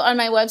do. On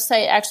my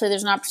website, actually,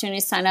 there's an opportunity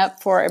to sign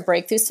up for a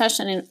breakthrough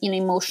session, an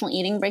emotional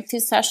eating breakthrough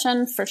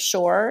session for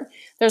sure.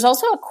 There's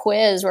also a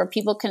quiz where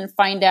people can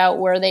find out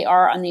where they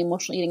are on the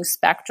emotional eating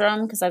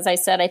spectrum. Because as I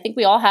said, I think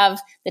we all have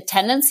the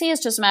tendency.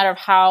 It's just a matter of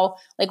how,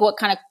 what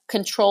kind of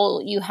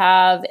control you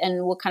have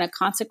and what kind of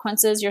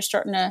consequences you're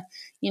starting to,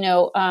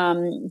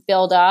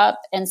 build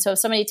up. And so if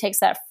somebody takes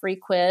that free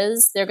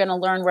quiz, they're going to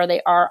learn where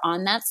they are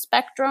on that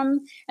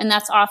spectrum. And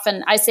that's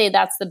often, I say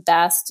that's the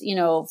best,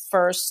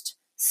 first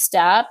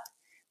step,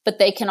 but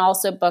they can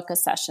also book a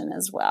session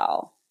as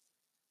well.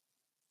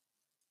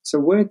 So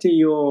where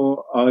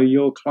are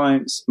your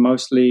clients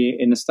mostly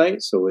in the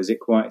States, or is it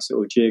quite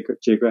sort of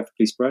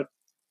geographically spread?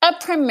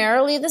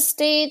 Primarily the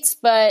States,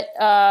 but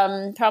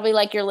probably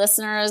like your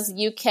listeners,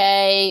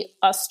 UK,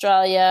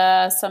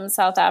 Australia, some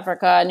South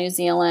Africa, New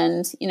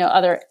Zealand,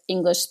 other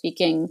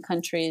English-speaking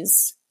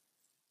countries.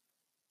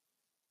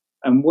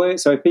 And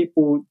so if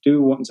people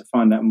do want to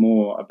find out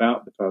more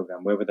about the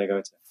program, where would they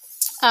go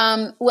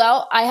to?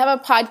 Well, I have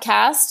a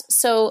podcast,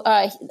 so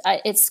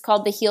it's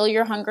called The Heal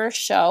Your Hunger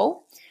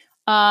Show.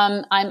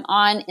 I'm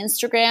on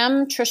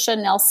Instagram,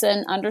 Tricia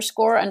Nelson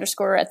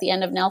 _ at the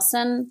end of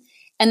Nelson.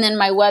 And then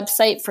my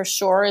website for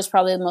sure is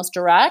probably the most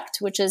direct,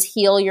 which is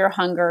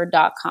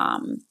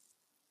healyourhunger.com.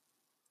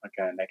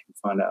 Okay, and they can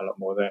find out a lot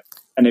more there.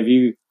 And have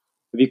you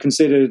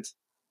considered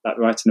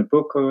writing a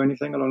book or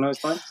anything along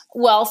those lines?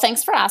 Well,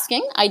 thanks for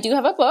asking. I do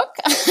have a book.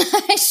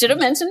 I should have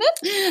mentioned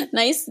it.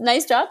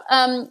 Nice job.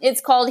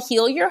 It's called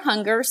Heal Your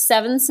Hunger: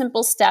 7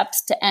 Simple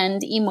Steps to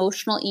End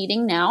Emotional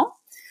Eating Now.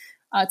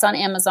 It's on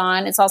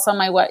Amazon. It's also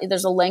on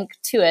there's a link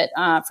to it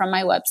from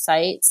my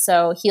website.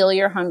 So Heal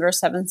Your Hunger: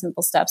 7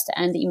 Simple Steps to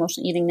End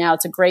Emotional Eating Now.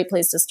 It's a great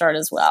place to start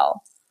as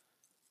well.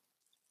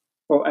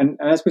 Well, and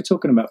as we're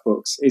talking about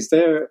books, is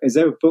there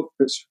a book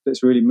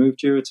that's really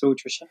moved you at all,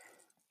 Tricia?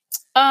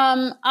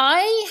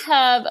 I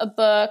have a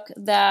book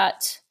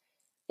that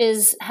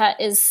is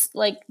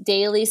like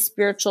daily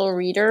spiritual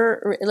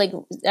reader. Like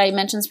I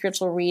mentioned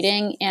spiritual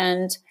reading,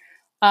 and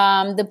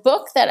the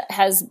book that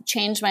has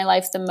changed my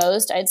life the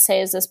most, I'd say,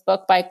 is this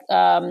book by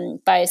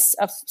a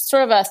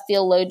sort of a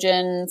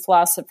theologian,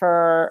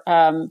 philosopher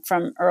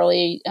from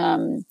early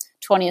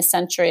 20th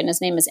century, and his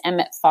name is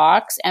Emmett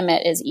Fox.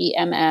 Emmett is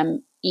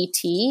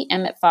E-M-M-E-T,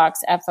 Emmett Fox,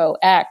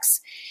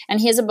 F-O-X. And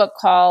he has a book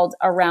called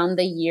Around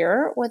the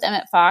Year with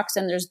Emmett Fox,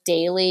 and there's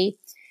daily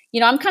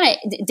I'm kind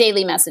of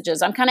daily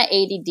messages. I'm kind of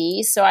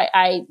ADD. So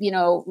I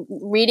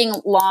reading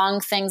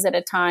long things at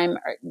a time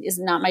is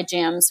not my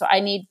jam. So I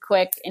need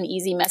quick and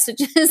easy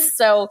messages.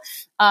 So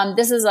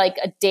this is like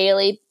a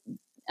daily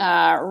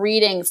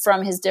reading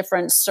from his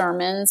different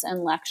sermons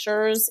and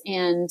lectures.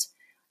 And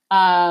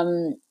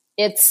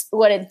it's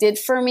what it did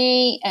for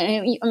me.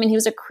 I mean, he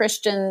was a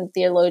Christian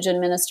theologian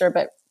minister,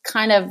 but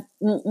kind of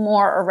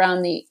more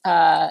around the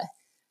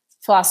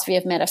philosophy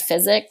of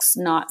metaphysics,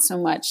 not so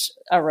much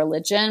a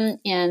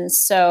religion. And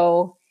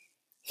so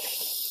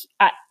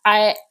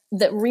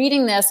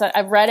reading this,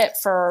 I've read it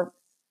for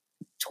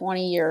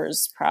 20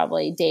 years,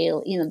 probably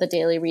daily, the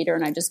Daily Reader,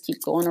 and I just keep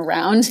going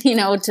around,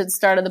 to the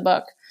start of the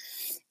book.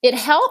 It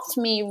helped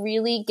me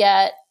really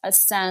get a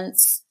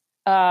sense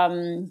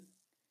of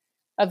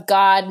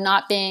God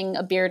not being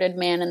a bearded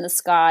man in the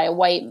sky, a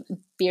white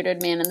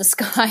bearded man in the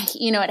sky.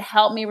 It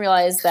helped me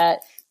realize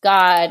that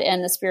God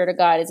and the Spirit of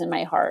God is in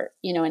my heart,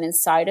 and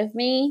inside of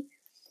me.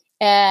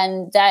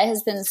 And that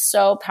has been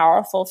so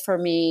powerful for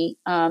me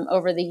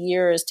over the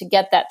years to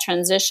get that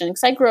transition.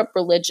 Because I grew up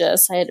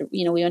religious. I had,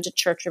 we went to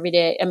church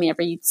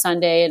every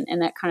Sunday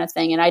and that kind of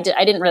thing. And I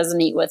didn't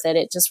resonate with it.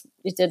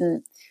 It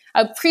didn't.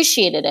 I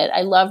appreciated it.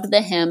 I loved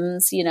the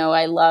hymns.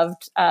 I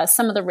loved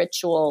some of the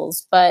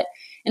rituals. But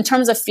in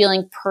terms of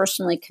feeling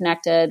personally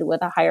connected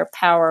with a higher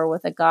power,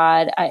 with a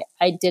God,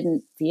 I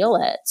didn't feel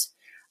it.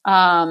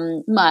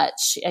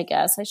 Much, I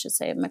guess I should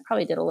say. I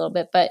probably did a little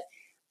bit, but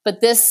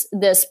this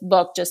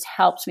book just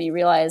helped me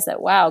realize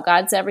that, wow,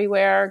 God's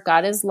everywhere.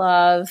 God is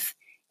love,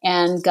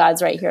 and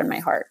God's right here in my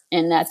heart.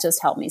 And that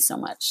just helped me so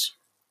much.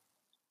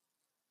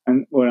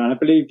 And I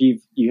believe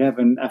you have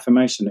an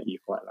affirmation that you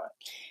quite like.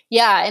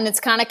 Yeah. And it's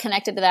kind of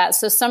connected to that.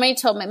 So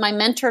my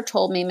mentor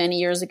told me many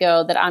years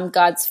ago that I'm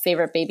God's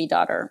favorite baby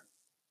daughter.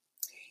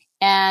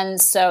 And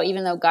so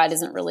even though God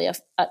isn't really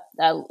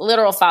a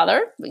literal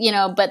father,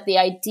 but the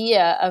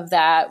idea of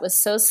that was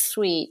so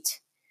sweet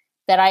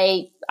that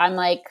I'm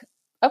like,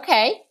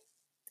 okay.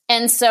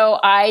 And so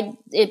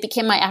it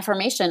became my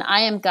affirmation.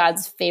 I am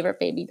God's favorite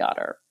baby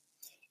daughter.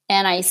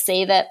 And I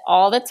say that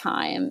all the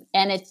time.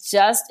 And it's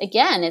just,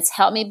 again, it's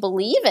helped me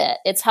believe it.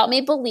 It's helped me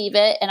believe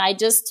it. And I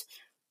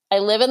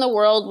live in the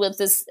world with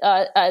this,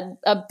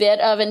 a bit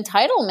of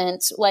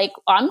entitlement. Like,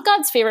 I'm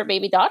God's favorite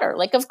baby daughter.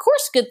 Like, of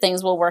course, good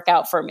things will work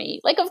out for me.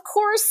 Like, of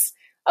course,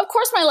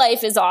 my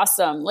life is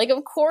awesome. Like,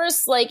 of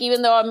course, like,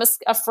 even though I'm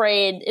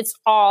afraid, it's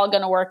all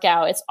going to work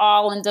out. It's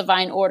all in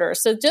divine order.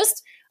 So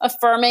just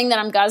affirming that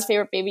I'm God's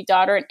favorite baby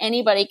daughter, and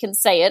anybody can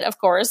say it, of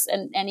course,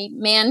 and any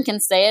man can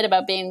say it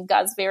about being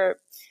God's favorite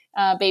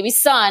baby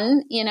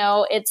son,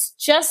 it's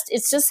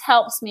just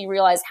helps me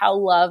realize how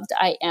loved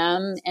I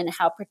am and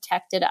how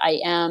protected I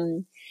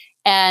am.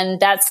 And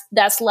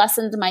that's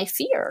lessened my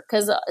fear,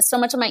 because so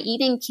much of my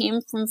eating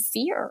came from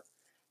fear,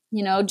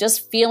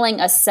 just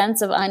feeling a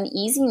sense of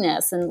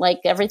uneasiness and like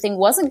everything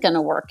wasn't going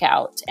to work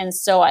out. And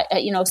so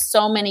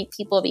so many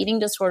people with eating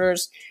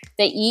disorders,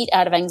 they eat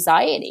out of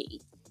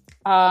anxiety.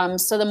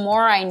 So the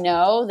more I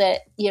know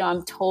that,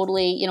 I'm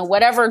totally,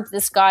 whatever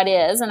this God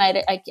is, and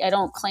I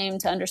don't claim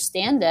to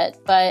understand it,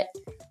 but,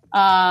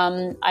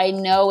 I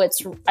know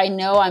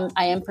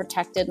I am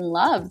protected and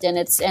loved, and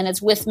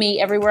it's with me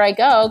everywhere I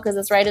go, because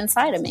it's right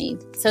inside of me.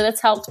 So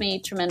that's helped me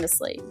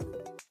tremendously.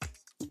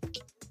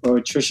 Well,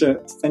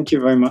 Tricia, thank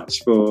you very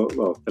much for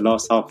the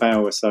last half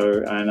hour or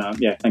so. And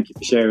thank you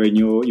for sharing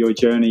your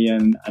journey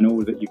and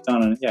all that you've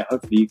done. And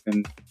hopefully you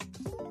can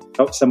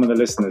help some of the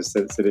listeners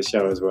to this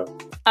show as well.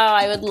 Oh,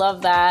 I would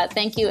love that.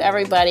 Thank you,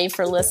 everybody,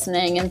 for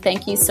listening. And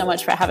thank you so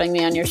much for having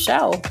me on your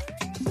show.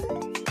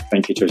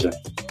 Thank you, Tricia.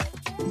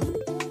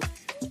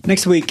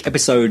 Next week,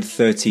 episode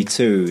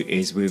 32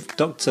 is with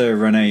Dr.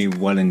 Renee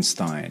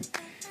Wallenstein.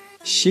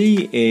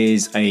 She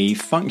is a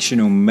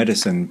functional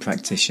medicine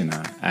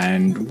practitioner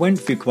and went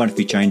through quite a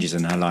few changes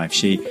in her life.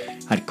 She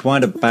had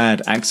quite a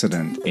bad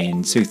accident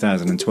in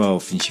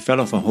 2012, and she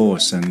fell off a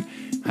horse and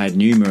had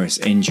numerous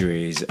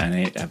injuries,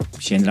 and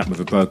she ended up with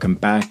a broken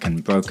back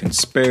and broken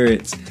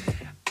spirit.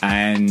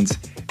 And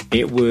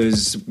it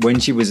was when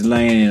she was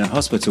laying in a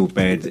hospital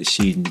bed that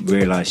she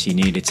realised she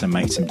needed to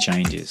make some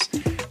changes.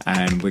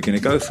 And we're going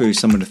to go through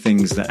some of the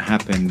things that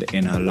happened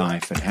in her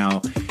life and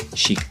how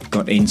she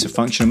got into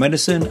functional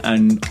medicine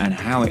and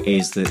how it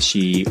is that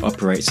she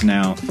operates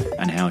now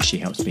and how she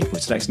helps people.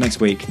 So that's next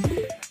week,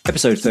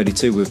 episode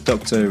 32 with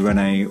Dr.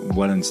 Renee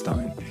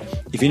Wallenstein.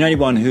 If you know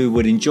anyone who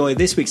would enjoy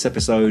this week's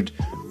episode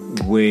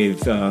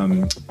with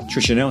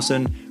Tricia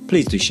Nelson,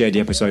 please do share the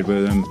episode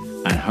with them,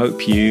 and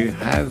hope you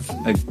have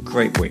a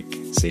great week.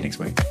 See you next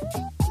week.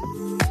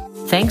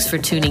 Thanks for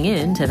tuning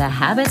in to the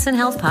Habits and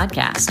Health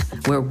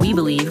Podcast, where we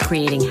believe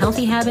creating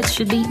healthy habits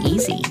should be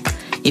easy.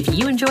 If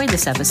you enjoyed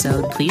this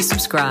episode, please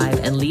subscribe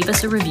and leave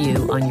us a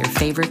review on your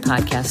favorite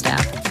podcast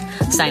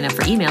app. Sign up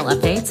for email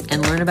updates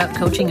and learn about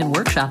coaching and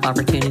workshop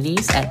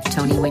opportunities at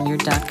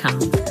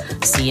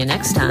TonyWinyard.com. See you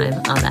next time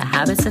on the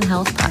Habits and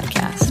Health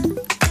Podcast.